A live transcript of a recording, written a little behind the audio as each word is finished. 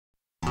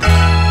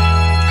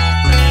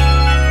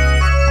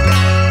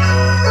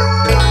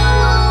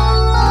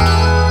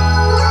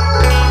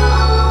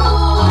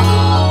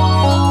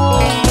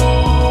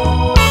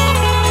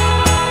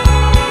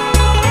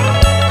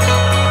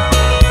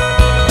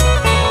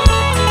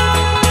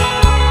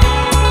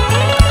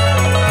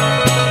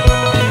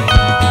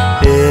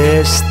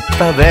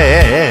esta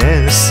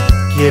vez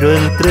quiero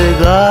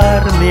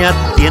entregarme a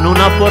ti en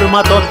una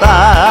forma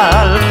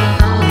total,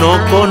 no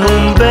con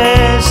un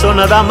beso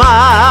nada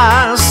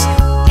más.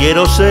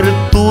 Quiero ser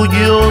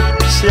tuyo,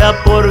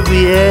 sea por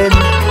bien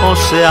o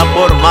sea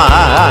por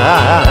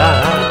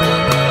mal.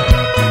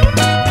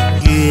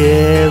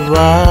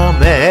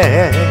 Llévame,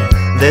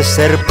 de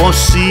ser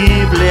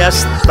posible,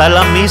 hasta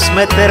la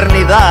misma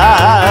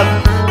eternidad,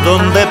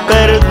 donde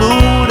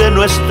perdure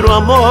nuestro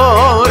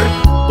amor,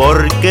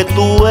 porque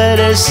tú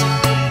eres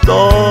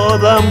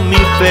toda mi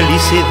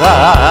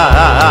felicidad.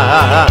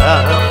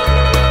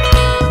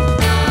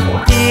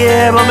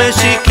 Llévame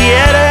si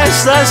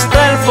quieres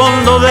hasta el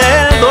fondo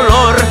del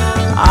dolor,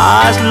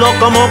 hazlo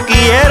como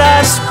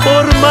quieras,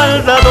 por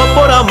maldad o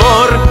por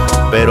amor,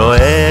 pero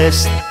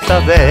esta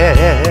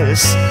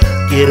vez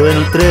quiero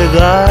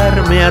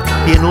entregarme a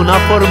ti en una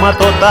forma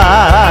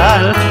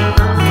total,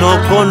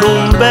 no con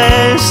un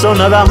beso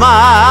nada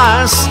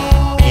más.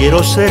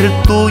 Quiero ser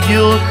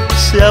tuyo,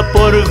 sea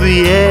por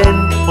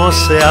bien o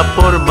sea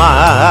por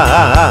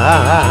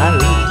mal.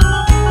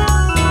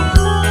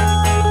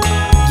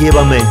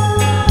 Llévame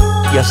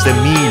y haz de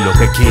mí lo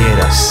que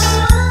quieras.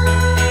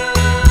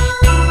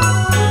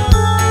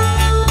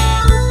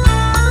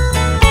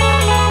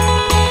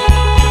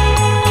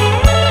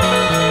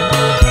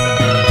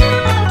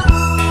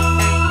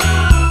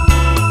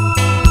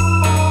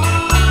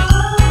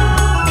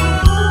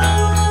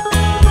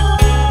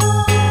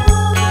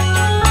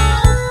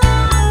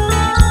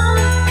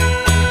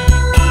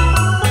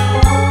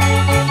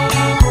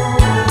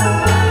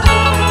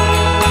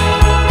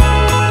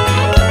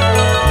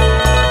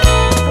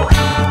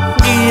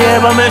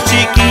 Llévame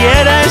si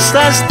quieres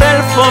hasta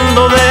el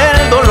fondo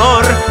del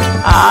dolor,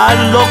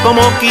 hazlo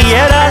como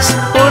quieras,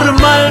 por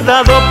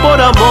maldad o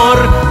por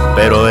amor,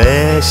 pero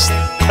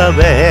esta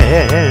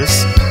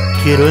vez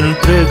quiero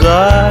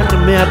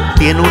entregarme a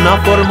ti en una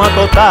forma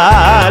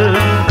total,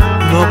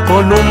 no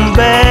con un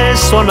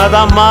beso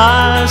nada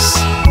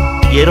más.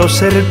 Quiero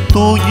ser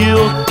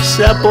tuyo,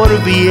 sea por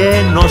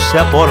bien o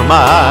sea por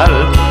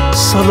mal,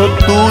 solo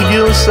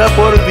tuyo, sea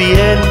por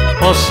bien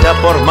o sea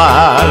por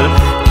mal.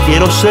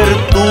 Quiero ser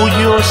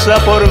tuyo, sea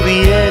por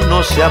bien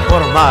o sea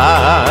por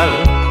mal,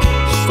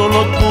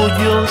 solo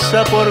tuyo,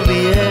 sea por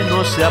bien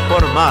o sea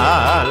por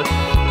mal.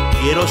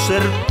 Quiero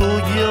ser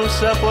tuyo,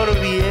 sea por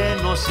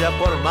bien o sea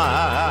por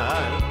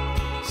mal,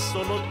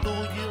 solo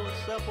tuyo,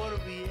 sea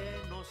por bien.